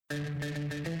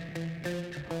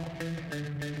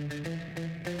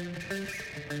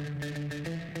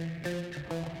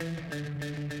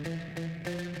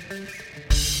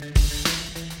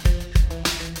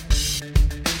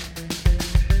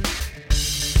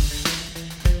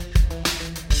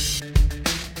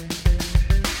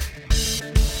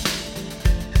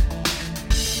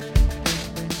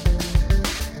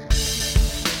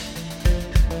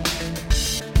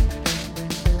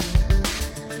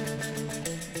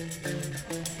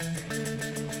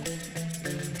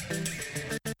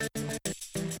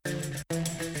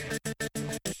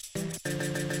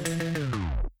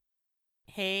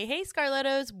Hey,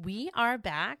 Scarlettos, we are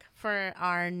back for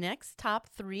our next top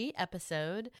 3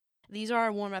 episode. These are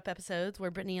our warm-up episodes where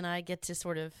Brittany and I get to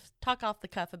sort of talk off the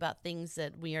cuff about things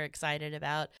that we are excited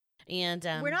about. And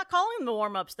we're not calling them the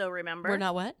warm-ups, though, remember? We're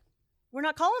not what? We're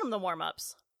not calling them the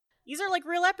warm-ups. These are like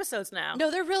real episodes now.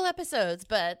 No, they're real episodes,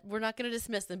 but we're not going to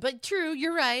dismiss them. But true,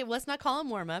 you're right. Let's not call them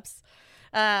warm-ups.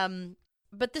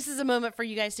 But this is a moment for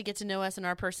you guys to get to know us and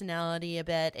our personality a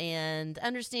bit and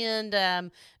understand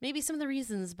maybe some of the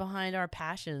reasons behind our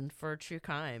passion for true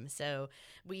crime. So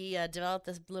we developed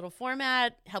this little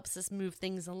format, helps us move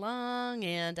things along,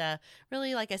 and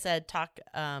really, like I said, talk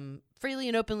freely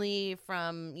and openly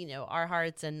from, our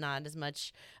hearts and not as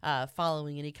much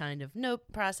following any kind of note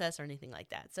process or anything like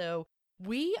that. So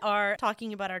we are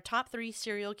talking about our top 3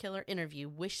 serial killer interview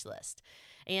wish list.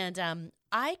 And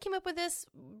I came up with this,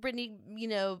 Brittany,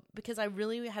 because I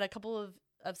really had a couple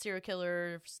of serial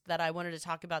killers that I wanted to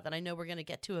talk about that I know we're going to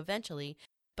get to eventually.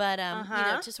 But,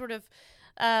 to sort of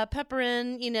pepper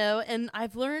in, and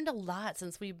I've learned a lot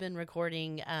since we've been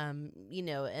recording,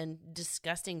 and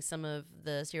discussing some of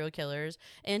the serial killers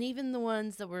and even the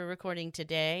ones that we're recording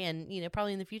today and,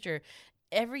 probably in the future.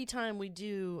 Every time we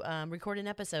do record an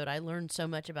episode, I learn so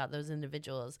much about those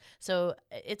individuals. So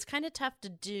it's kind of tough to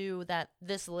do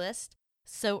this list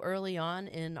so early on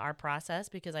in our process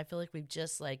because I feel like we've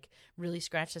just really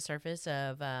scratched the surface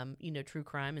of true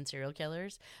crime and serial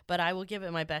killers. But I will give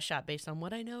it my best shot based on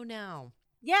what I know now.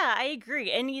 Yeah, I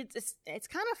agree. And it's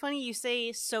kind of funny you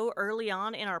say so early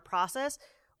on in our process.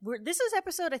 This is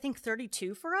episode, I think,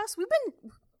 32 for us.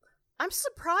 I'm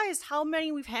surprised how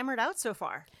many we've hammered out so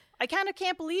far. I kind of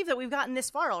can't believe that we've gotten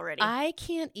this far already. I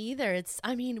can't either.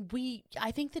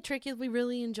 I think the trick is we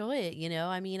really enjoy it,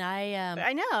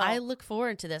 I know. I look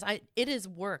forward to this. It is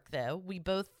work though. We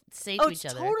both say to each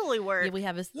other. Oh, totally work.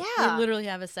 Yeah, we literally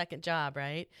have a second job,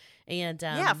 right? And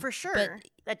yeah, for sure. But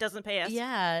that doesn't pay us.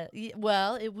 Yeah.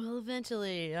 Well, it will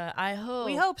eventually. I hope.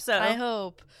 We hope so. I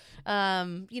hope.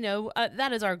 That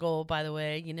is our goal, by the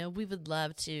way. We would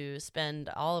love to spend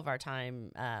all of our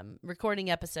time recording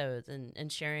episodes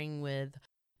and sharing with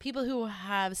people who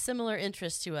have similar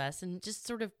interests to us and just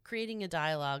sort of creating a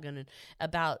dialogue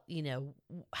about,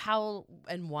 how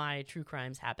and why true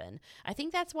crimes happen. I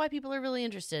think that's why people are really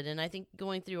interested. And I think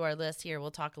going through our list here,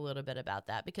 we'll talk a little bit about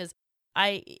that because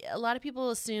a lot of people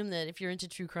assume that if you're into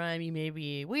true crime, you may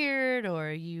be weird or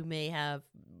you may have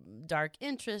dark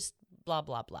interest, blah,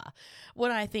 blah, blah. What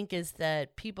I think is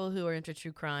that people who are into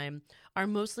true crime are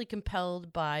mostly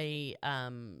compelled by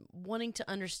wanting to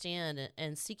understand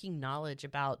and seeking knowledge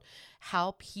about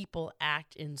how people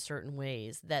act in certain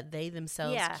ways that they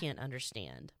themselves can't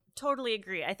understand. Totally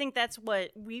agree. I think that's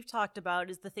what we've talked about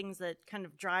is the things that kind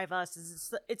of drive us.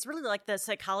 It's really like the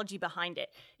psychology behind it.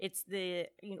 It's the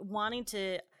wanting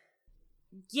to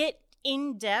get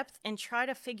in depth and try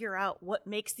to figure out what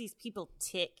makes these people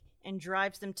tick and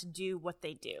drives them to do what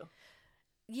they do.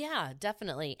 Yeah,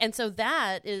 definitely. And so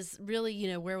that is really,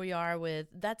 where we are with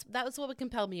that was what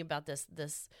compelled me about this.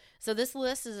 So this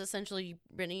list is essentially,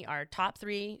 Brittany, our top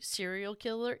 3 serial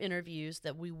killer interviews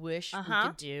that we wish we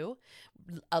could do,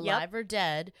 alive or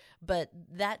dead. But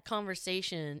that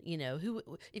conversation, who,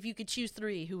 if you could choose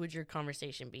 3, who would your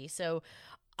conversation be? So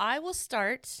I will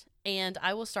start, and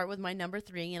I will start with my number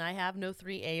 3, and I have no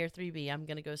 3A or 3B. I'm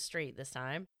going to go straight this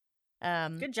time.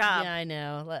 Good job. Yeah, I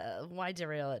know. Why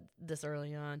derail it this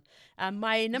early on?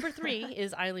 My number 3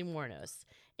 is Aileen Wuornos.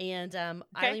 And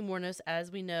Aileen Wuornos,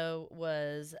 as we know,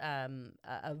 was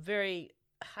a very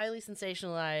highly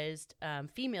sensationalized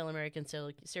female American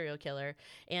serial killer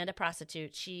and a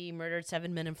prostitute. She murdered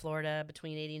 7 men in Florida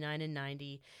between 89 and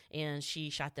 90, and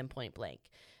she shot them point blank.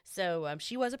 So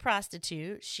she was a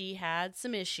prostitute. She had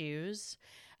some issues.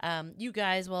 You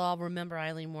guys will all remember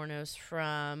Aileen Wuornos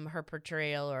from her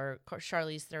portrayal, or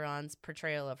Charlize Theron's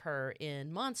portrayal of her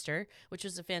in Monster, which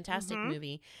was a fantastic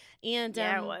movie. And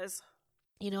it was.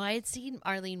 I had seen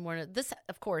Aileen Wuornos. This,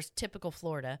 of course, typical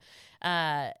Florida.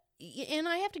 and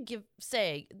I have to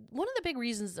say, one of the big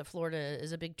reasons that Florida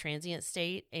is a big transient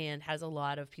state and has a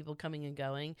lot of people coming and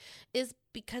going is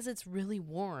because it's really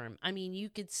warm. I mean, you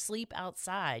could sleep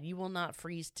outside. You will not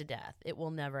freeze to death. It will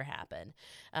never happen.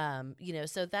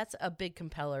 So that's a big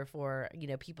compeller for,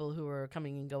 people who are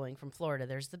coming and going from Florida.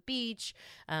 There's the beach.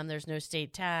 There's no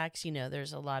state tax.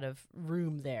 There's a lot of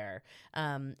room there.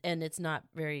 And it's not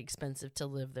very expensive to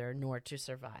live there nor to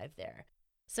survive there.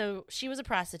 So she was a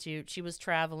prostitute. She was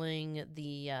traveling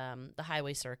the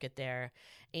highway circuit there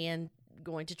and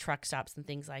going to truck stops and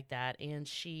things like that. And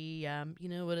she,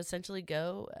 would essentially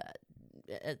go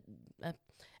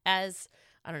as,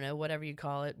 I don't know, whatever you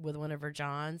call it, with one of her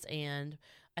Johns. And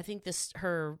I think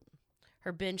her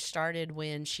binge started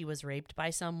when she was raped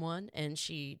by someone and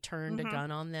she turned a gun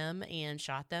on them and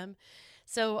shot them.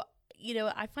 So,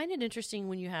 I find it interesting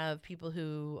when you have people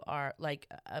who are like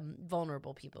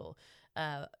vulnerable people.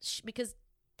 Because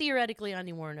theoretically,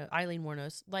 Eileen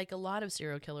Wuornos, like a lot of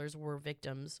serial killers, were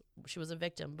victims. She was a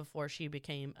victim before she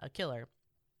became a killer.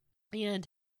 And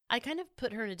I kind of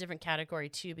put her in a different category,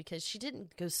 too, because she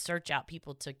didn't go search out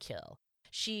people to kill.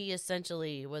 She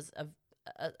essentially was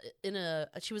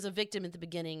she was a victim at the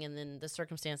beginning, and then the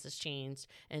circumstances changed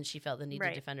and she felt the need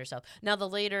to defend herself. Now, the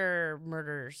later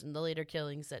murders and the later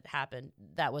killings that happened,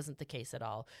 that wasn't the case at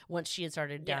all. Once she had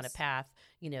started down a path,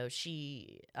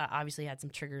 she obviously had some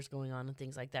triggers going on and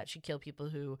things like that. She killed people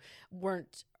who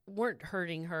weren't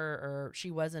hurting her, or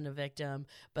she wasn't a victim,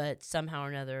 but somehow or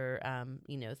another,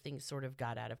 things sort of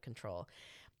got out of control.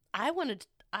 I would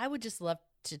just love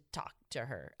to talk to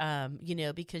her,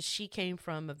 because she came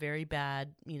from a very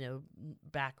bad,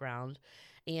 background,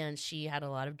 and she had a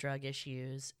lot of drug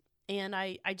issues. And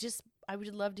I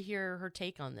would love to hear her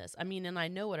take on this. I mean, and I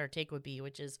know what her take would be,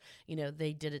 which is,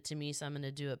 they did it to me, so I'm going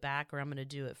to do it back, or I'm going to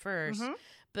do it first.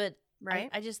 But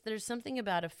I just, there's something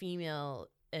about a female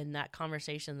in that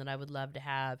conversation that I would love to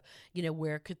have,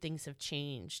 where could things have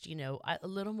changed? A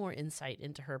little more insight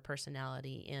into her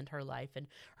personality and her life and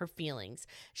her feelings.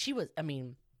 She was,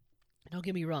 don't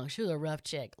get me wrong, she was a rough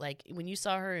chick. Like, when you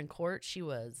saw her in court, she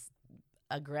was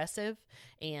aggressive,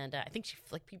 and I think she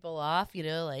flicked people off,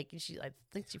 I think she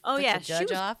flicked the judge she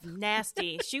was off.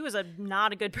 Nasty. She was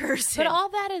not a good person. But all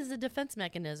that is a defense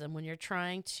mechanism when you're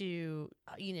trying to,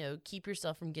 keep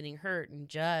yourself from getting hurt and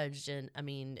judged. And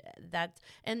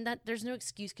that there's no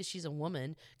excuse because she's a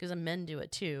woman, because men do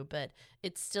it too, but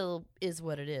it still is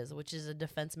what it is, which is a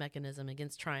defense mechanism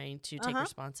against trying to take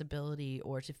responsibility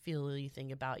or to feel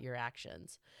anything about your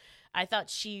actions. I thought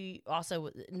she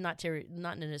also, not in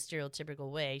a stereotypical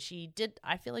way,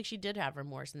 I feel like she did have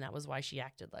remorse, and that was why she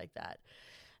acted like that.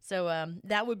 So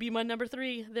that would be my number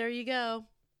 3. There you go.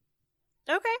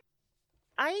 Okay.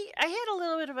 I had a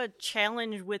little bit of a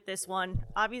challenge with this one.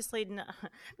 Obviously,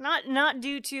 not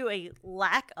due to a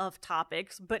lack of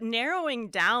topics, but narrowing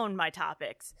down my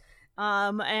topics.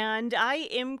 And I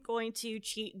am going to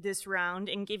cheat this round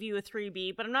and give you a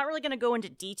 3B, but I'm not really going to go into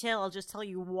detail. I'll just tell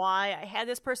you why I had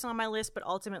this person on my list, but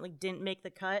ultimately didn't make the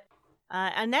cut.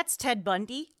 And that's Ted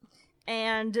Bundy.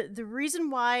 And the reason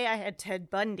why I had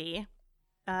Ted Bundy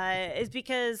is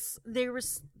because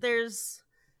there's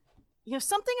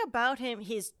something about him,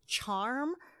 his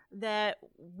charm, that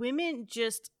women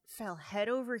just fell head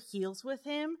over heels with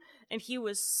him, and he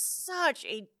was such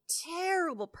a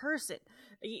terrible person.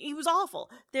 He was awful.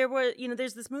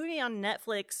 There's this movie on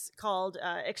Netflix called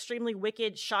Extremely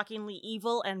Wicked, Shockingly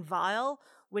Evil, and Vile,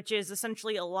 which is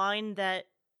essentially a line that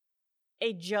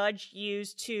a judge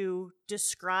used to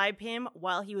describe him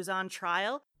while he was on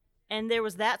trial. And there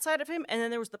was that side of him, and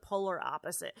then there was the polar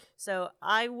opposite. So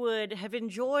I would have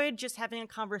enjoyed just having a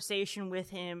conversation with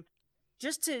him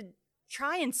just to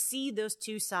try and see those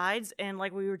two sides. And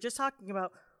like we were just talking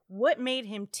about, what made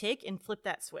him tick and flip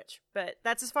that switch. But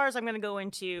that's as far as I'm going to go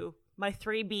into my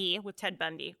 3B with Ted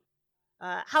Bundy.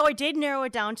 How I did narrow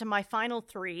it down to my final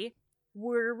 3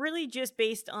 were really just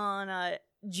based on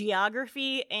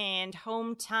geography and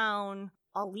hometown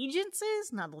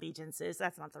allegiances. Not allegiances,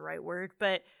 that's not the right word.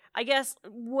 But I guess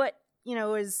what,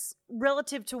 is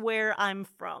relative to where I'm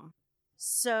from.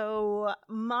 So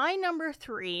my number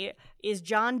 3 is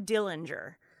John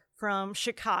Dillinger from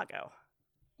Chicago.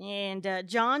 And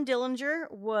John Dillinger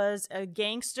was a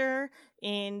gangster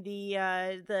in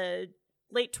the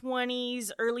late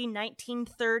 20s, early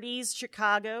 1930s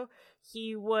Chicago.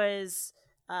 He was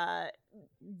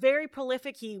very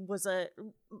prolific. He was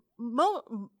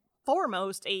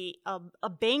foremost a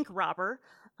bank robber.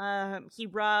 He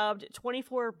robbed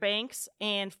 24 banks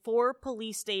and 4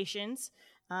 police stations.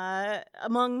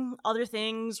 Among other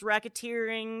things,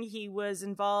 racketeering. He was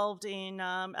involved in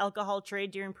alcohol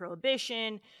trade during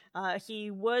Prohibition.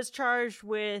 He was charged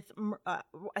with,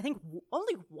 I think,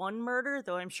 only one murder,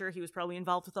 though I'm sure he was probably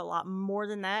involved with a lot more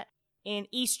than that, in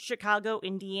East Chicago,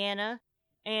 Indiana.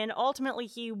 And ultimately,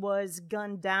 he was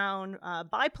gunned down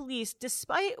by police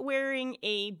despite wearing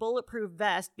a bulletproof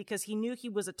vest because he knew he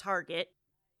was a target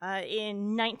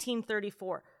in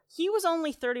 1934. He was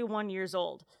only 31 years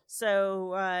old,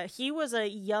 so he was a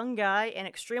young guy and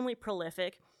extremely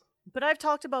prolific. But I've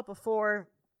talked about before,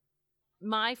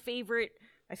 my favorite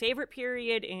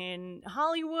period in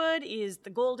Hollywood is the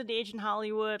golden age in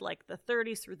Hollywood, like the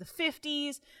 30s through the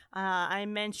 50s. I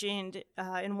mentioned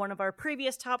in one of our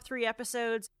previous top 3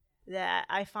 episodes that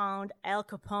I found Al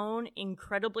Capone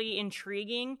incredibly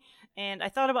intriguing, and I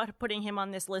thought about putting him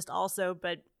on this list also,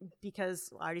 but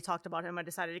because I already talked about him, I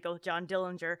decided to go with John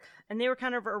Dillinger, and they were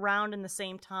kind of around in the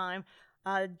same time.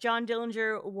 John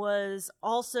Dillinger was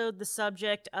also the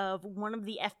subject of one of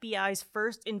the FBI's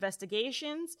first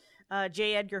investigations.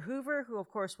 J. Edgar Hoover, who of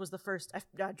course was the first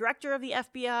director of the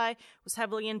FBI, was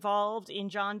heavily involved in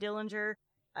John Dillinger,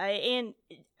 and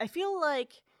I feel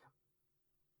like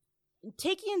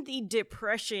taking the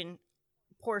Depression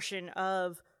portion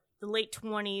of the late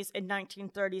 20s and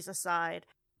 1930s aside,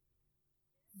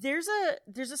 there's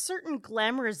a certain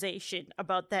glamorization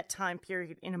about that time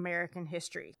period in American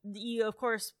history. You, of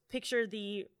course, picture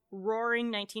the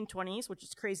roaring 1920s, which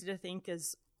is crazy to think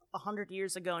is 100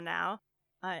 years ago now,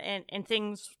 and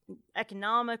things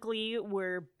economically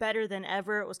were better than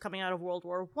ever. It was coming out of World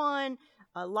War I.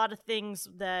 A lot of things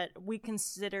that we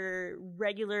consider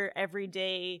regular,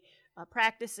 everyday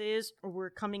practices were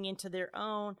coming into their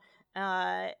own.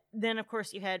 Then, of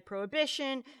course, you had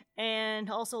Prohibition, and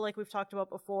also, like we've talked about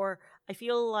before, I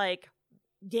feel like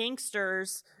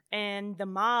gangsters and the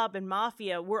mob and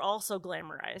mafia were also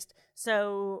glamorized.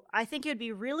 So I think it would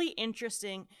be really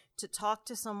interesting to talk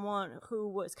to someone who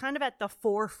was kind of at the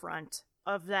forefront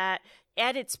of that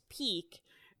at its peak,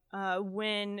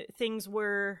 when things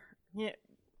were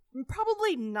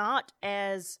probably not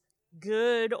as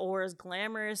good or as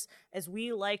glamorous as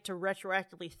we like to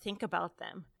retroactively think about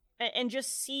them, and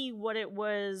just see what it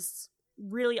was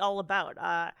really all about.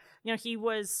 He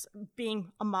was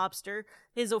being a mobster.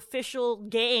 His official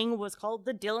gang was called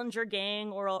the Dillinger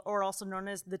Gang, or also known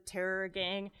as the Terror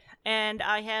Gang. And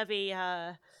I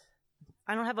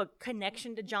don't have a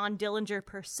connection to John Dillinger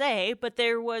per se, but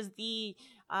there was the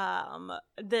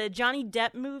Johnny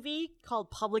Depp movie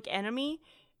called Public Enemy.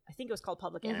 I think it was called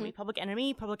Public Enemy. Public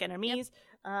Enemies.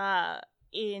 Yep.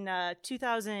 In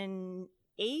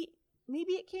 2008,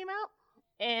 maybe it came out.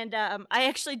 And I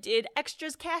actually did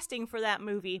extras casting for that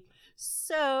movie.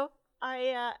 So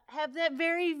I have that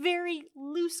very, very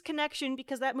loose connection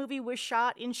because that movie was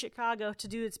shot in Chicago to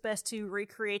do its best to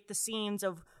recreate the scenes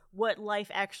of what life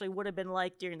actually would have been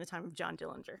like during the time of John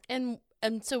Dillinger. And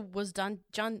so was was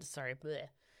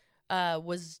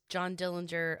John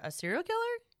Dillinger a serial killer?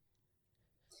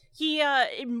 He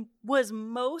was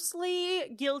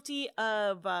mostly guilty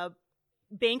of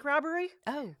bank robbery.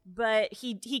 Oh. But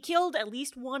he killed at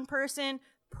least one person,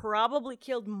 probably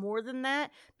killed more than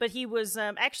that, but he was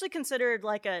actually considered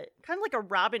like a kind of like a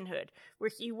Robin Hood, where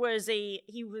he was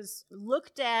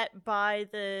looked at by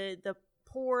the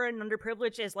poor and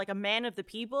underprivileged as like a man of the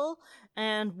people,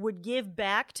 and would give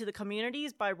back to the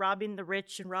communities by robbing the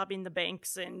rich and robbing the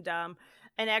banks, and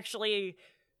actually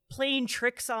playing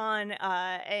tricks on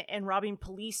and robbing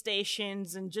police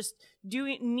stations, and just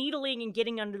doing needling and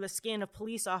getting under the skin of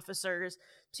police officers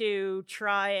to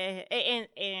try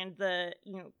and the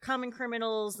common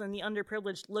criminals and the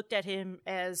underprivileged looked at him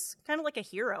as kind of like a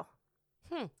hero.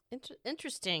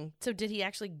 Interesting. So did he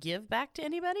actually give back to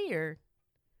anybody, or?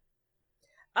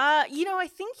 I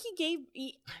think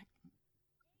he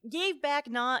gave back,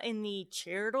 not in the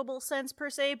charitable sense per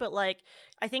se, but like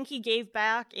I think he gave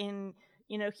back in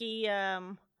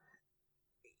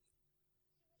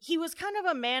he was kind of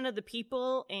a man of the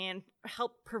people and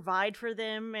helped provide for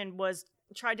them, and was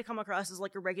tried to come across as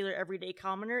like a regular everyday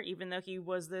commoner, even though he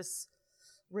was this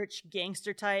rich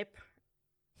gangster type.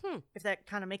 If that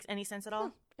kind of makes any sense at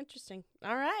all. Interesting.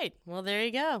 All right. Well, there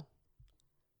you go.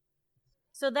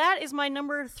 So that is my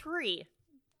number 3.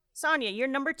 Sonia, your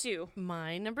number 2.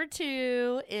 My number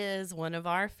 2 is one of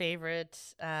our favorite,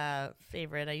 I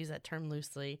use that term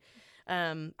loosely,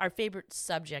 our favorite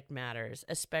subject matters,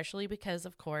 especially because,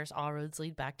 of course, all roads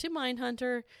lead back to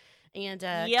Mindhunter and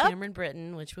Cameron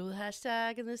Britton, which we will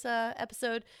hashtag in this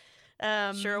episode.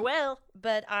 Sure will.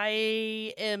 But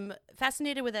I am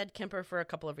fascinated with Ed Kemper for a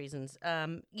couple of reasons.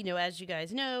 As you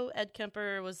guys know, Ed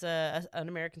Kemper was an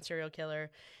American serial killer,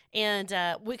 and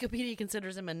Wikipedia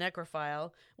considers him a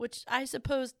necrophile, which I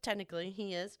suppose technically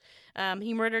he is.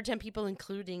 He murdered 10 people,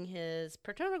 including his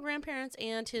paternal grandparents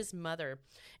and his mother.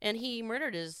 And he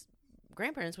murdered his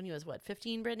grandparents when he was,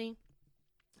 15, Brittany?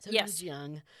 So he was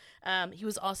young. He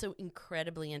was also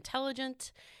incredibly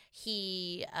intelligent.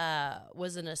 He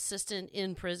was an assistant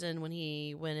in prison when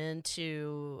he went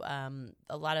into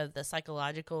a lot of the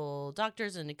psychological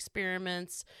doctors and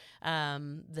experiments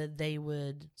that they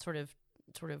would sort of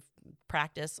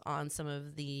practice on some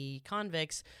of the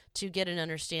convicts to get an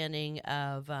understanding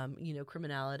of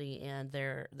criminality and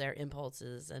their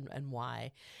impulses and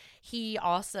why. He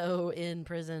also in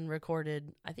prison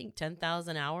recorded, I think,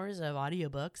 10,000 hours of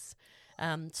audiobooks.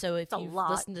 So if you've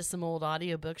listened to some old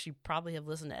audiobooks, you probably have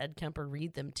listened to Ed Kemper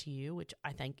read them to you, which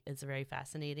I think is very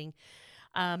fascinating.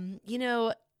 For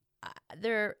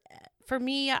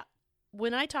me,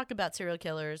 when I talk about serial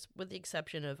killers, with the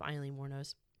exception of Eileen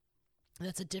Wuornos,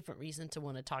 that's a different reason to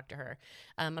want to talk to her.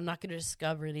 I'm not going to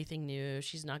discover anything new.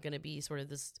 She's not going to be sort of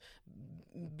this,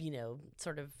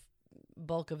 sort of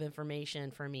bulk of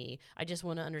information for me. I just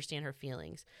want to understand her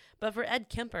feelings. But for Ed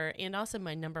Kemper, and also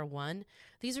my number one,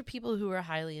 these are people who are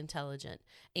highly intelligent,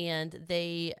 and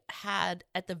they had,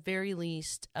 at the very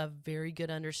least, a very good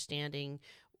understanding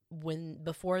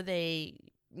before they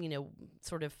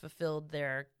sort of fulfilled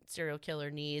their serial killer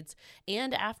needs,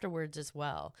 and afterwards as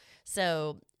well.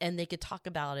 So, and they could talk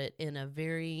about it in a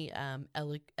very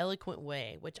eloquent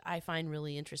way, which I find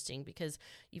really interesting, because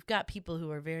you've got people who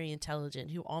are very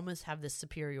intelligent who almost have this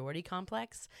superiority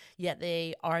complex, yet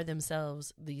they are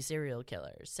themselves the serial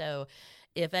killers. So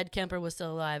if Ed Kemper was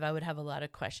still alive, I would have a lot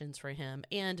of questions for him.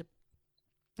 And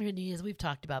as we've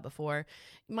talked about before,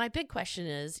 my big question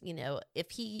is,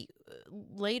 if he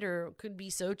later could be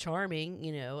so charming,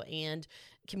 and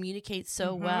communicate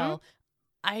so well,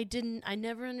 I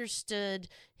never understood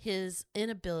his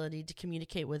inability to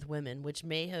communicate with women, which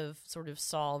may have sort of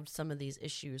solved some of these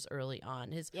issues early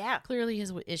on. Clearly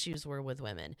his issues were with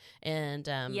women, and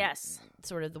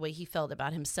sort of the way he felt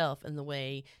about himself and the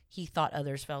way he thought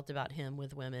others felt about him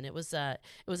with women. It was a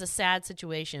sad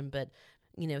situation, but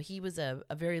he was a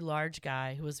very large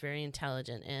guy who was very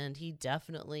intelligent, and he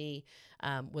definitely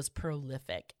was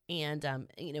prolific and,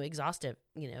 exhaustive,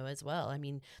 as well. I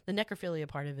mean, the necrophilia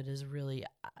part of it is really,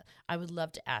 I would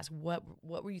love to ask, what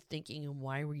were you thinking, and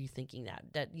why were you thinking that?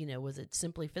 That, was it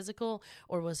simply physical,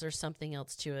 or was there something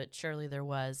else to it? Surely there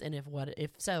was. And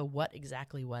if so, what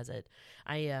exactly was it?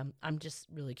 I'm just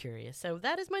really curious. So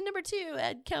that is my number 2,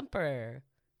 Ed Kemper.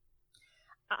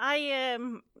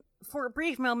 For a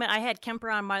brief moment, I had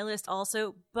Kemper on my list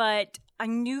also, but I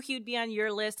knew he would be on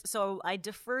your list, so I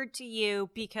deferred to you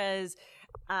because,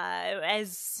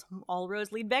 as all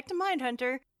roads lead back to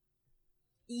Mindhunter,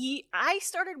 I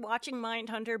started watching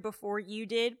Mindhunter before you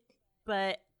did,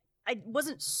 but I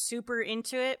wasn't super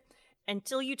into it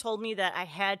until you told me that I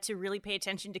had to really pay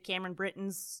attention to Cameron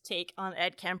Britton's take on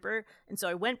Ed Kemper, and so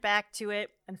I went back to it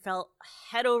and fell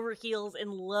head over heels in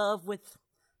love with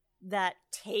that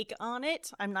take on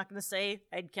it. I'm not going to say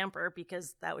Ed Kemper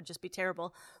because that would just be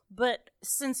terrible. But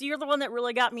since you're the one that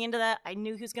really got me into that, I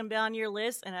knew he was going to be on your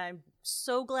list, and I'm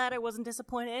so glad I wasn't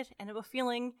disappointed. And I have a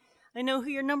feeling I know who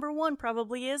your number 1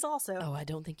 probably is also. Oh, I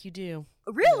don't think you do.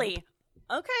 Really?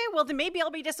 Nope. Okay, well then maybe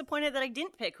I'll be disappointed that I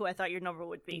didn't pick who I thought your number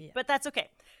would be. Yeah. But that's okay.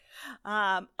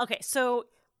 Okay, so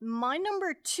my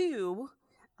number 2,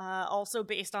 also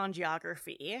based on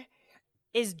geography,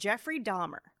 is Jeffrey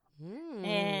Dahmer.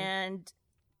 And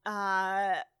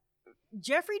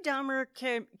Jeffrey Dahmer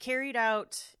carried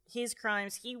out his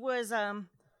crimes. He was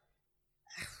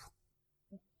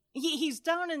he's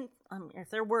down in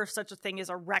if there were such a thing as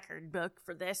a record book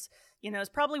for this, it's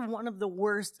probably one of the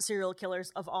worst serial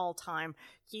killers of all time.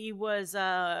 He was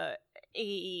a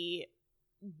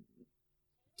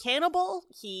cannibal.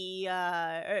 He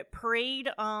preyed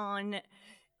on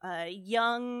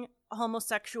young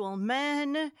homosexual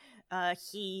men.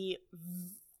 He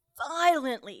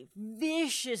violently,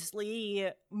 viciously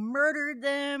murdered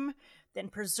them, then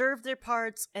preserved their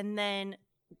parts, and then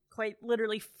quite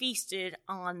literally feasted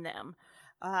on them.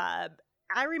 I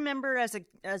remember as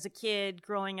a kid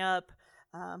growing up,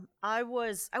 I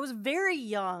was very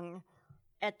young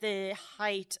at the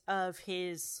height of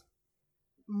his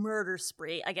murder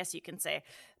spree, I guess you can say.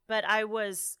 But I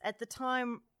was at the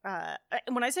time.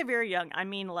 When I say very young, I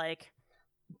mean like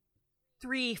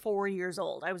 3-4 years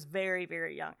old. I was very,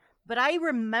 very young. But I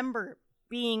remember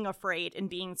being afraid and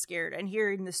being scared and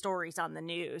hearing the stories on the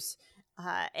news.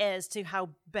 as to how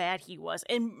bad he was.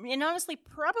 And honestly,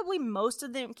 probably most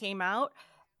of them came out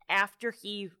after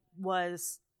he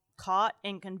was caught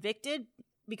and convicted,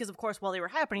 because of course while they were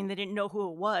happening they didn't know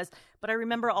who it was. But I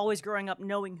remember always growing up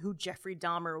knowing who Jeffrey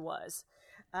Dahmer was.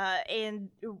 And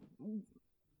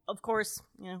of course,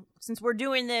 since we're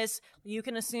doing this, you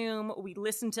can assume we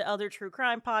listen to other true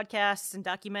crime podcasts and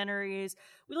documentaries.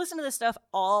 We listen to this stuff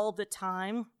all the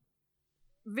time.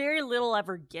 Very little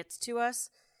ever gets to us.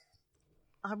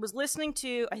 I was listening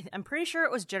to, I'm pretty sure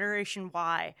it was Generation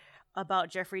Why, about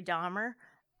Jeffrey Dahmer.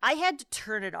 I had to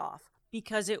turn it off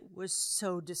because it was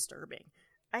so disturbing.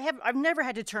 I've never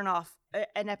had to turn off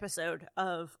an episode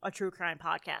of a true crime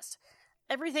podcast.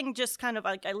 Everything just kind of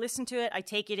like, I listen to it, I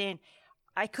take it in.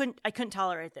 I couldn't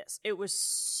tolerate this. It was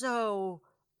so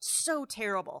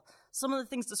terrible. Some of the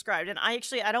things described, and I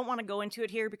don't want to go into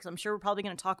it here because I'm sure we're probably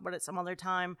going to talk about it some other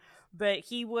time, but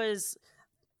he was,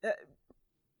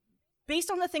 based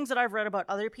on the things that I've read about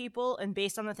other people and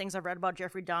based on the things I've read about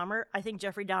Jeffrey Dahmer, I think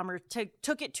Jeffrey Dahmer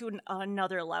took it to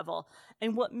another level.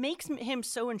 And what makes him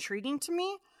so intriguing to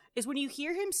me is when you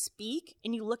hear him speak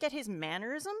and you look at his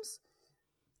mannerisms,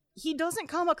 he doesn't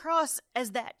come across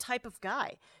as that type of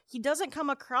guy. He doesn't come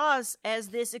across as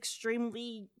this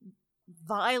extremely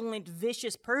violent,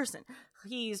 vicious person.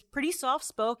 He's pretty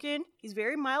soft-spoken. He's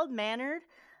very mild-mannered.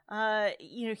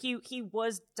 He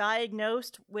was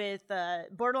diagnosed with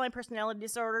borderline personality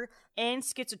disorder and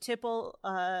schizotypal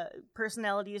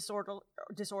personality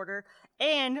disorder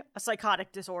and a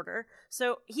psychotic disorder.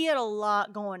 So he had a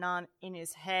lot going on in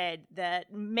his head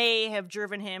that may have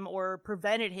driven him or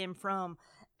prevented him from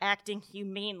acting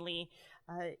humanely.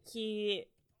 He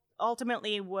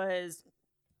ultimately was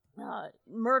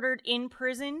murdered in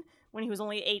prison when he was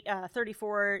only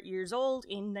 34 years old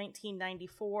in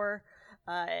 1994.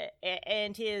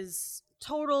 And his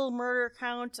total murder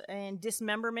count and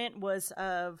dismemberment was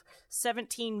of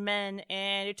 17 men,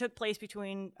 and it took place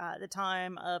between the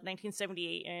time of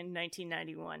 1978 and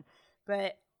 1991.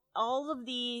 But all of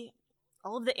the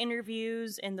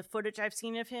interviews and the footage I've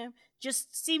seen of him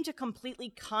just seem to completely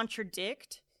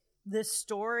contradict the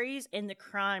stories and the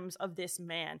crimes of this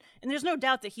man. And there's no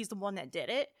doubt that he's the one that did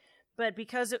it, but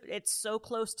because it's so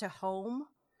close to home,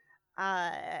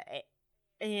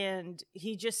 and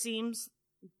he just seems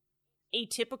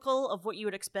atypical of what you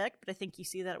would expect, but I think you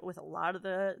see that with a lot of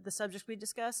the subjects we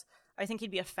discuss. I think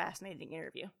he'd be a fascinating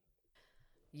interview.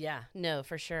 Yeah, no,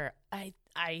 for sure. I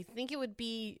think it would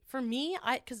be, for me,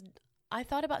 because I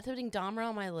thought about putting Dahmer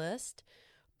on my list,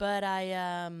 but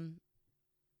I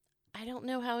don't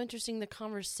know how interesting the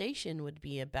conversation would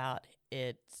be about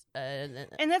it.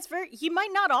 And that's he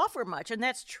might not offer much, and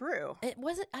that's true. It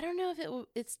wasn't, I don't know if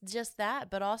it's just that,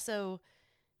 but also,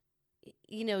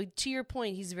 to your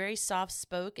point, he's very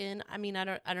soft-spoken. I mean,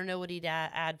 I don't know what he'd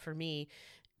add for me.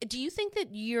 Do you think that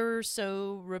you're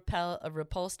so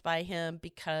repulsed by him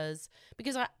because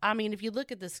I mean, if you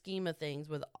look at the scheme of things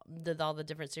with all the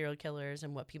different serial killers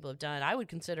and what people have done, I would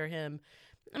consider him,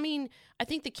 I mean, I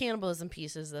think the cannibalism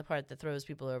piece is the part that throws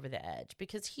people over the edge,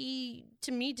 because he,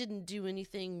 to me, didn't do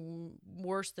anything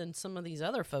worse than some of these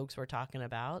other folks we're talking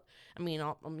about. I mean,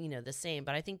 the same,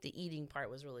 but I think the eating part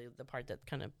was really the part that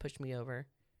kind of pushed me over.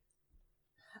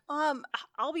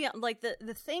 I'll be like,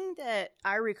 the thing that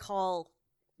I recall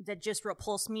that just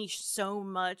repulsed me so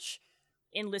much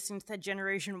in listening to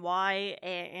Generation Why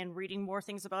and reading more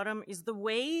things about him is the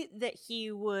way that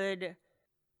he would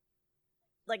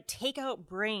like take out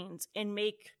brains and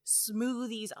make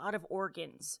smoothies out of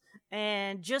organs,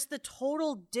 and just the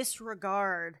total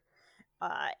disregard,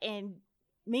 and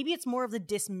maybe it's more of the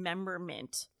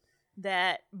dismemberment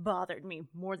that bothered me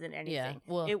more than anything. Yeah,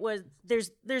 well, it was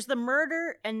there's the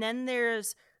murder, and then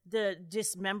there's the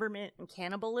dismemberment and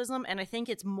cannibalism, and I think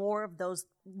it's more of those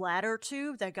latter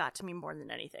two that got to me more than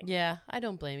anything. Yeah, I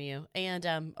don't blame you, and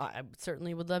I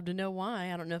certainly would love to know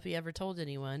why. I don't know if he ever told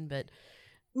anyone, but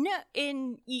no,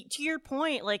 and to your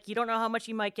point, like, you don't know how much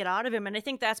you might get out of him, and I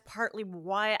think that's partly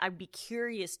why I'd be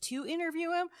curious to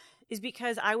interview him, is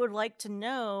because I would like to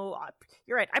know.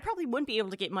 You're right, I probably wouldn't be able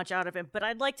to get much out of him, but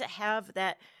I'd like to have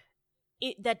that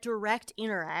direct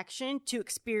interaction to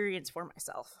experience for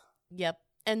myself. Yep.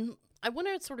 And I want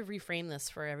to sort of reframe this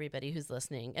for everybody who's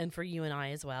listening, and for you and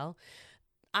I as well.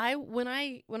 When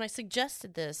I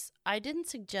suggested this, I didn't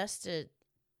suggest it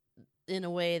in a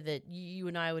way that you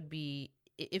and I would be,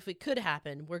 if it could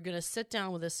happen, we're going to sit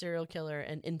down with a serial killer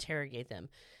and interrogate them.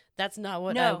 That's not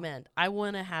what I meant. I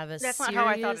want to have That's not how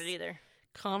I thought it either.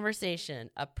 Conversation,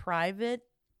 a private,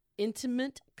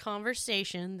 intimate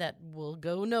conversation that will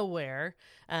go nowhere,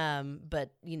 but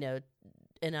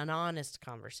an honest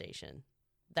conversation.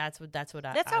 That's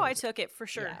how I took it, for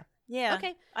sure. Yeah.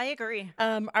 Okay. I agree.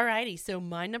 Alrighty. So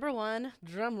my number one,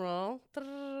 drum roll.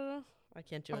 I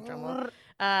can't do a drum roll.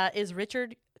 Is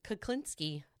Richard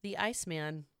Kuklinski, the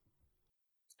Iceman.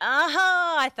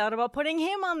 I thought about putting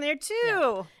him on there too.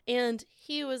 Yeah. And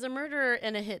he was a murderer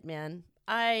and a hitman.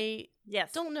 I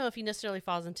don't know if he necessarily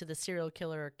falls into the serial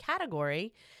killer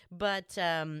category, but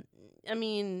I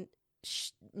mean,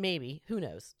 maybe. Who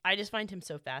knows? I just find him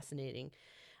so fascinating.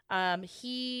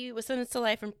 He was sentenced to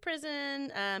life in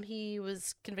prison. He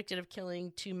was convicted of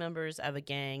killing 2 members of a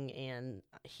gang, and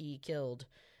he killed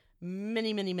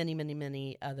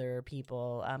many other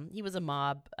people. He was a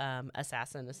mob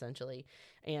assassin, essentially,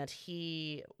 and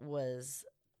he was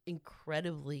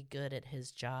incredibly good at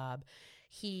his job.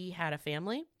 He had a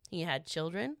family. He had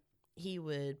children. He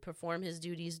would perform his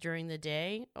duties during the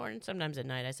day, or sometimes at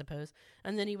night, I suppose,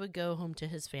 and then he would go home to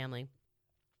his family,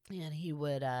 and he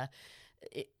would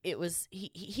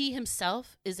he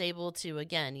himself is able to,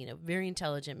 again, very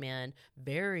intelligent man,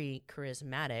 very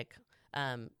charismatic,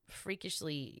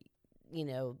 freakishly,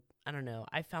 I don't know,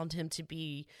 I found him to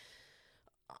be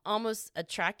almost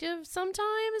attractive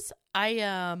sometimes.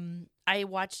 I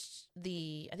watched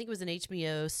I think it was an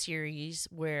HBO series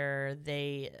where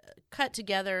they cut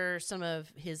together some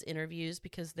of his interviews,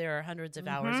 because there are hundreds of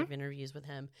hours of interviews with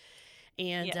him,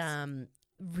 and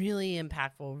really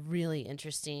impactful, really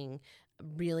interesting,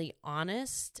 really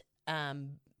honest,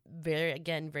 very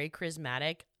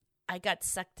charismatic. I got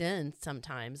sucked in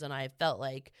sometimes, and I felt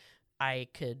like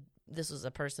this was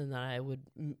a person that I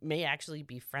may actually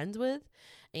be friends with.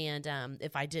 And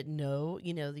if I didn't know,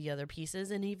 the other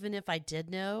pieces, and even if I did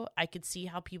know, I could see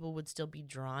how people would still be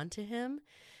drawn to him.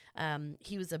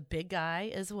 He was a big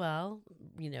guy as well,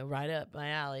 right up my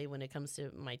alley when it comes to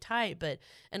my type.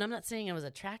 And I'm not saying I was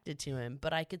attracted to him,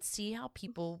 but I could see how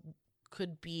people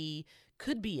could be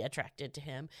attracted to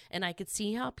him, and I could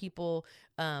see how people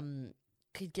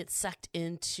could get sucked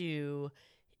into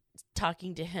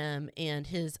talking to him and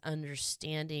his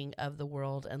understanding of the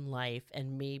world and life,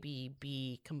 and maybe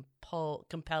be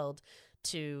compelled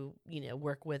to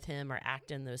work with him or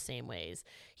act in those same ways.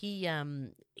 He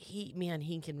can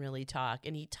really talk,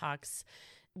 and he talks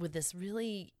with this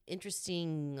really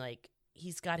interesting, like,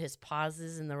 he's got his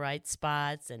pauses in the right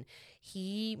spots, and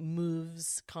he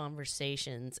moves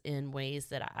conversations in ways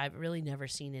that I've really never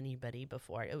seen anybody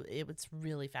before. It was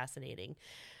really fascinating.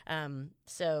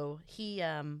 So he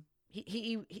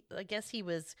I guess he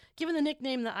was given the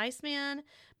nickname the Iceman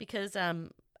because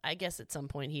I guess at some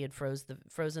point he had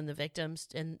frozen the victims,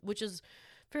 and which is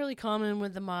fairly common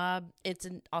with the mob. It's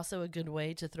also a good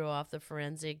way to throw off the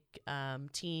forensic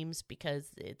teams, because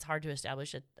it's hard to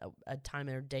establish a time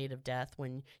or date of death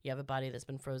when you have a body that's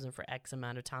been frozen for X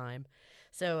amount of time.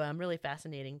 So really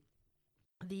fascinating.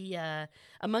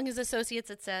 Among his associates,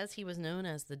 it says he was known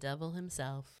as the devil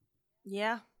himself.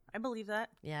 Yeah, I believe that.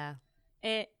 Yeah.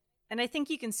 And I think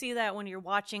you can see that when you're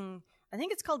watching, I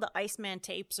think it's called the Iceman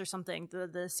Tapes or something,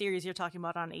 the series you're talking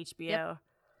about on HBO.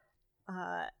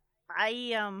 Yep.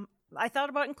 I thought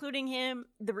about including him.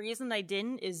 The reason I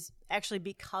didn't is actually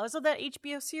because of that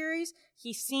HBO series.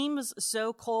 He seems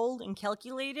so cold and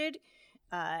calculated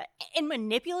and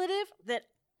manipulative that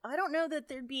I don't know that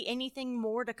there'd be anything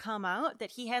more to come out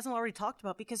that he hasn't already talked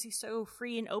about, because he's so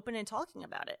free and open and talking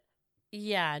about it.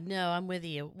 Yeah, no, I'm with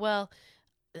you. Well,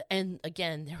 and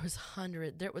again, there was I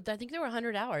think there were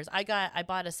 100 hours. I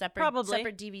bought a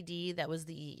separate DVD that was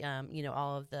the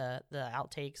all of the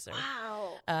outtakes.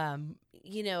 Wow.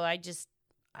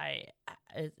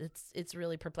 It's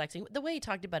really perplexing the way he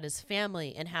talked about his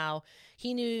family, and how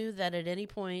he knew that at any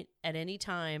point, at any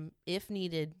time, if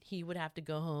needed, he would have to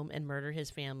go home and murder his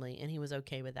family, and he was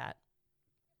okay with that.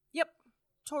 Yep.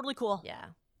 Totally cool. Yeah.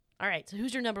 All right. So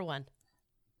who's your number one?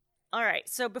 All right,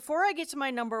 so before I get to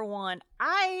my number one,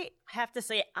 I have to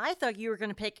say I thought you were going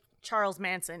to pick Charles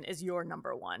Manson as your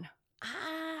number one.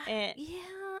 Yeah,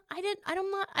 I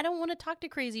don't want to talk to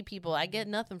crazy people. I get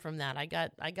nothing from that. I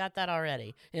got that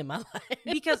already in my life.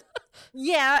 Because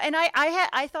and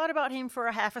I thought about him for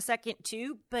a half a second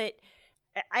too, but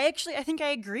I think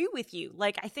I agree with you.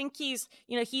 Like, I think he's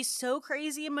so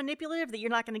crazy and manipulative that you're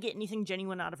not going to get anything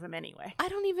genuine out of him anyway. I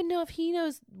don't even know if he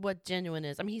knows what genuine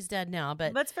is. I mean, he's dead now,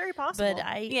 but that's very possible. But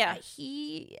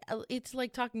it's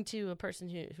like talking to a person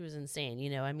who's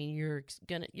insane. I mean, your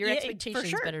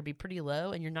expectations better be pretty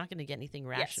low, and you're not going to get anything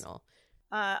rational.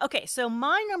 Yes. Okay, so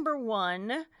my number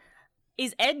one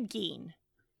is Ed Gein,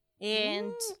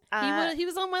 and he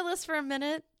was on my list for a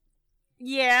minute.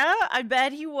 Yeah, I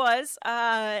bet he was.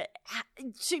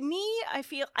 To me, I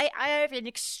feel I have an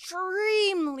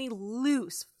extremely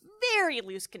very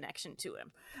loose connection to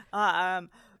him.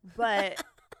 But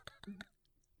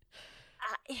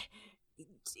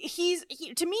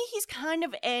to me, he's kind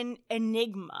of an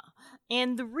enigma.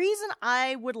 And the reason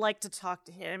I would like to talk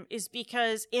to him is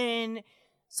because in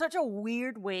such a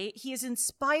weird way, he has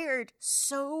inspired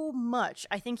so much.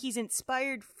 I think he's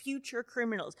inspired future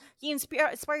criminals. He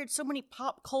inspired so many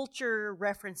pop culture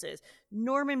references.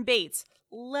 Norman Bates,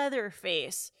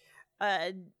 Leatherface,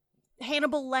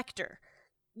 Hannibal Lecter.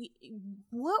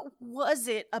 What was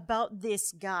it about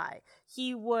this guy?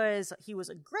 He was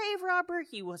a grave robber.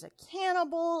 He was a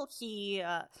cannibal.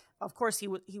 Of course, he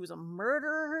was a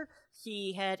murderer.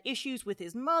 He had issues with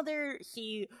his mother.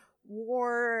 He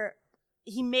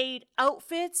made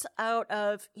outfits out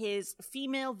of his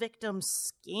female victim's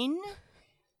skin.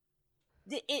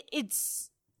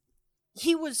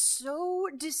 He was so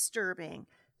disturbing,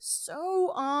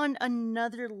 so on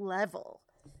another level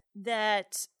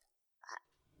that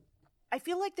I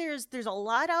feel like there's a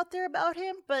lot out there about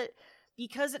him, but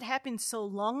because it happened so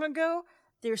long ago,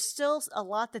 there's still a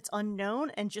lot that's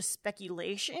unknown and just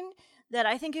speculation that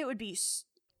I think it would be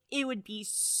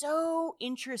so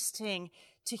interesting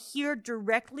to hear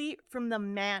directly from the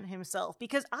man himself,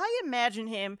 because I imagine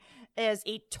him as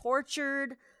a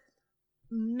tortured,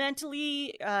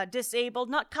 mentally disabled,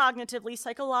 not cognitively,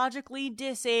 psychologically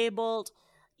disabled,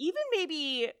 even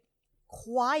maybe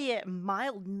quiet,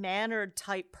 mild-mannered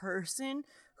type person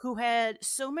who had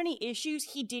so many issues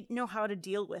he didn't know how to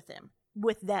deal with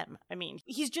them. I mean,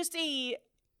 he's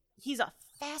a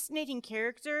fascinating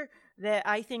character that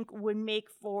I think would make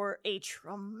for a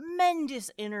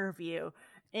tremendous interview.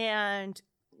 And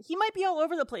he might be all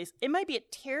over the place. It might be a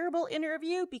terrible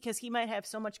interview because he might have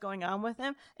so much going on with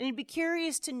him. And I'd be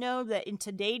curious to know that in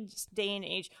today's day and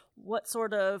age, what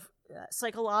sort of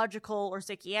psychological or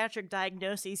psychiatric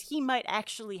diagnoses he might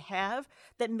actually have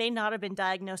that may not have been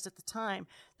diagnosed at the time.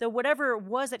 Though whatever it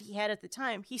was that he had at the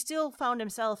time, he still found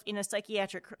himself in a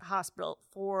psychiatric hospital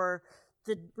for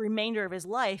the remainder of his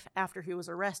life after he was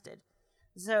arrested.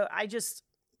 So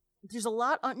there's a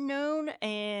lot unknown,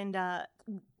 and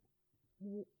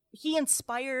he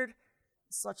inspired,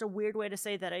 such a weird way to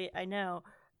say that, I know,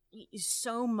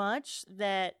 so much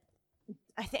that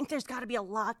I think there's got to be a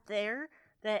lot there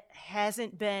that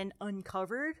hasn't been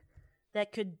uncovered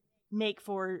that could make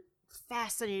for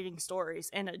fascinating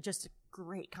stories and just a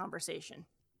great conversation.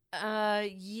 Did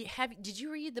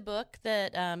you read the book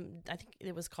that I think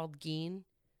it was called Geen?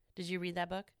 Did you read that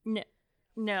book?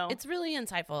 No. It's really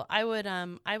insightful. I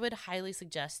would highly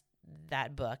suggest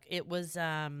that book. It was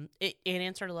it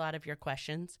answered a lot of your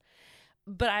questions.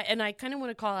 But I kind of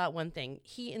want to call out one thing.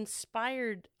 He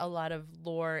inspired a lot of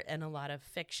lore and a lot of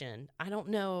fiction. I don't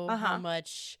know how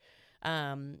much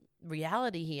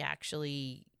reality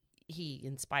he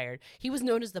inspired. He was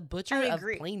known as the Butcher of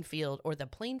Plainfield, or the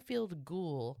Plainfield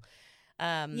Ghoul.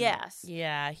 Yes.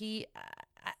 Yeah, he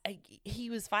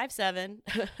was 5'7",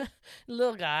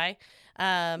 little guy.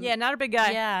 Yeah, not a big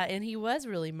guy. Yeah, and he was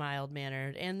really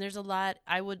mild-mannered. And there's a lot.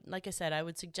 I would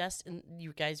suggest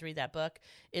you guys read that book.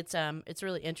 It's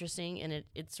really interesting, and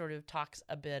it sort of talks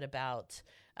a bit about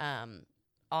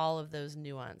all of those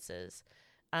nuances.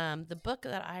 The book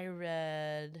that I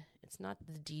read, it's not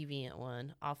the Deviant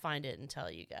one. I'll find it and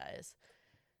tell you guys.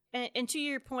 And to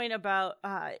your point about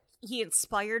he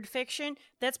inspired fiction,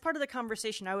 that's part of the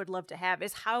conversation I would love to have,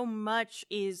 is how much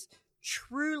is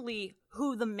truly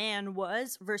who the man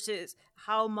was versus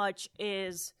how much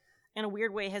is, in a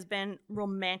weird way, has been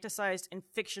romanticized and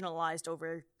fictionalized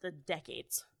over the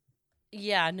decades.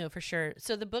 Yeah, no, for sure.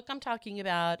 So the book I'm talking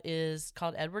about is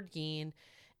called Edward Geen,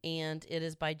 and it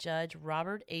is by Judge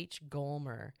Robert H.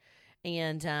 Gollmer.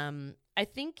 And I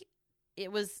think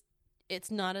it's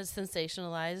not as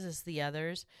sensationalized as the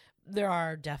others. There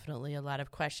are definitely a lot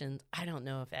of questions. I don't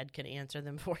know if Ed could answer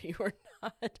them for you or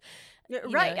not.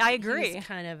 Right, I agree.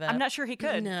 I'm not sure he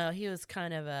could. No, he was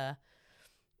kind of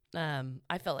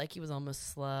I felt like he was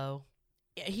almost slow.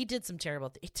 He did some terrible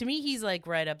things. To me, he's like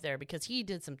right up there because he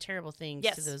did some terrible things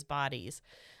to those bodies.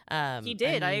 He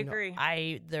did, I agree.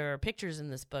 There are pictures in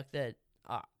this book that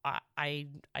I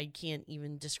can't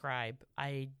even describe.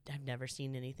 I have never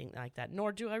seen anything like that,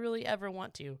 nor do I really ever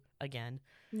want to again.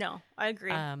 No, I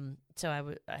agree. So I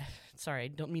would, sorry, I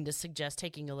don't mean to suggest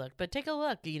taking a look, but take a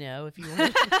look, if you want to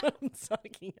know what I'm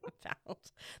talking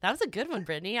about. That was a good one,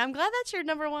 Brittany. I'm glad that's your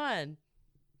number one.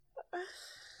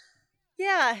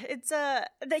 Yeah, it's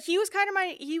that he was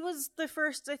he was the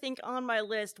first, I think, on my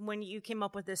list when you came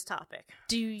up with this topic.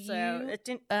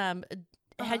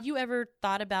 Had you ever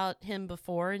thought about him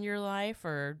before in your life,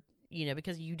 or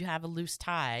because you have a loose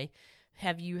tie,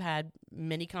 have you had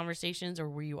many conversations, or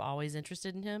were you always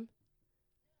interested in him?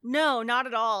 No, not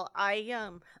at all. I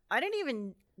didn't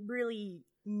even really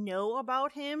know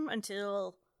about him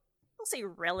until I'll say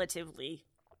relatively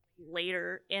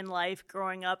later in life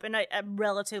growing up, and I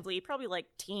relatively probably like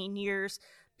teen years,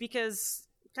 because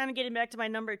kind of getting back to my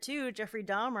number 2, Jeffrey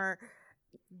Dahmer,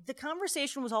 the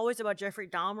conversation was always about Jeffrey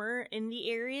Dahmer in the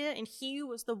area, and he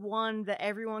was the one that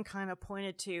everyone kind of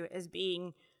pointed to as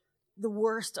being the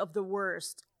worst of the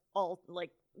worst, all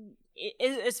like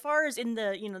as far as in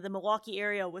the the Milwaukee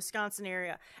area, Wisconsin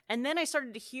area. And then I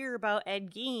started to hear about Ed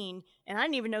Gein, and I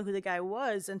didn't even know who the guy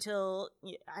was until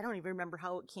I don't even remember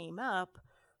how it came up,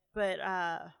 but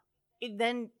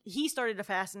then he started to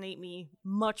fascinate me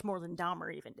much more than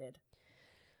Dahmer even did.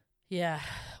 Yeah,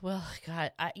 well,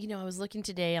 God, I was looking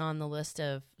today on the list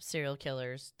of serial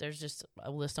killers. There's just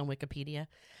a list on Wikipedia,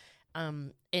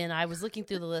 and I was looking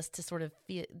through the list to sort of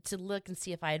to look and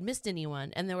see if I had missed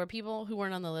anyone. And there were people who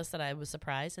weren't on the list that I was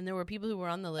surprised, and there were people who were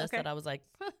on the list that I was like,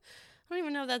 huh, I don't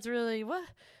even know if that's really what,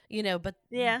 But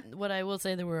yeah, what I will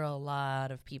say, there were a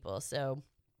lot of people. So,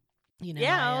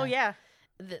 yeah.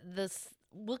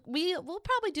 We'll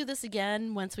probably do this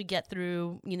again once we get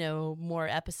through, more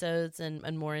episodes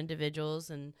and more individuals,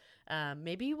 and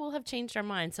maybe we'll have changed our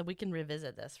minds so we can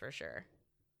revisit this for sure.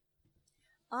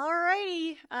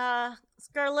 Alrighty,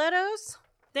 Scarlettos,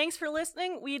 thanks for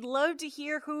listening. We'd love to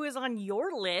hear who is on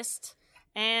your list,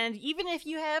 and even if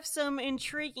you have some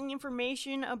intriguing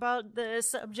information about the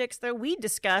subjects that we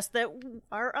discussed that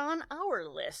are on our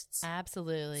lists.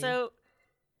 Absolutely. So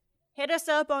hit us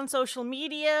up on social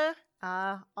media.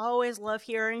 Always love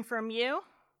hearing from you.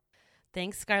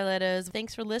 Thanks, Scarlettos.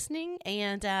 Thanks for listening,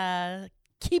 and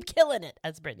keep killing it,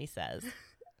 as Brittany says.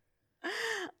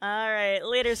 All right.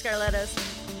 Later, Scarlettos.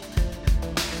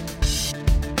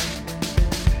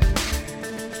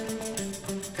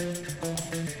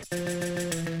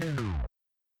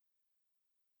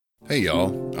 Hey,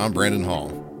 y'all. I'm Brandon Hall.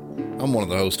 I'm one of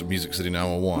the hosts of Music City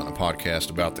 911, a podcast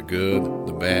about the good,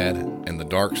 the bad, and the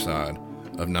dark side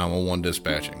of 911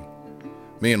 dispatching.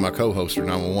 Me and my co-hosts are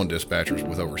 911 dispatchers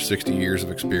with over 60 years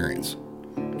of experience.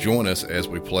 Join us as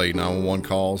we play 911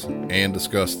 calls and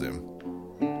discuss them.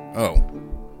 Oh,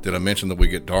 did I mention that we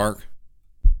get dark?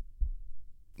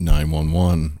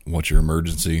 911, what's your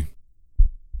emergency?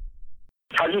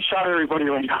 I just shot everybody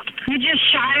right now. You just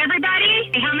shot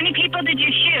everybody? How many people did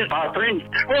you shoot? 3.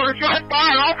 Oh, shot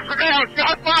fire! Officer down!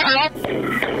 Shot fire!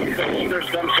 There's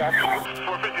gunshots.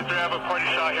 453, I have a party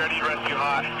shot here. I need rescue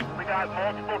hot. We got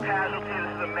multiple casualties.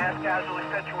 This is a mass casualty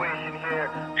situation here.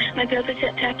 My brother's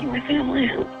attacking my family.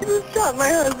 They shot my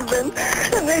husband,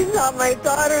 and they shot my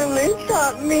daughter, and they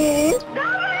shot me. Stop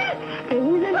it!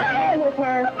 Who's in the air with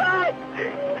her?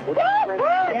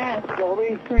 Yes,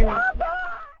 Jolie.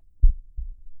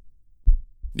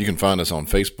 You can find us on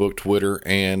Facebook, Twitter,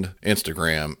 and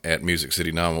Instagram at Music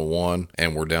City 911,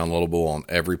 and we're downloadable on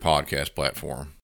every podcast platform.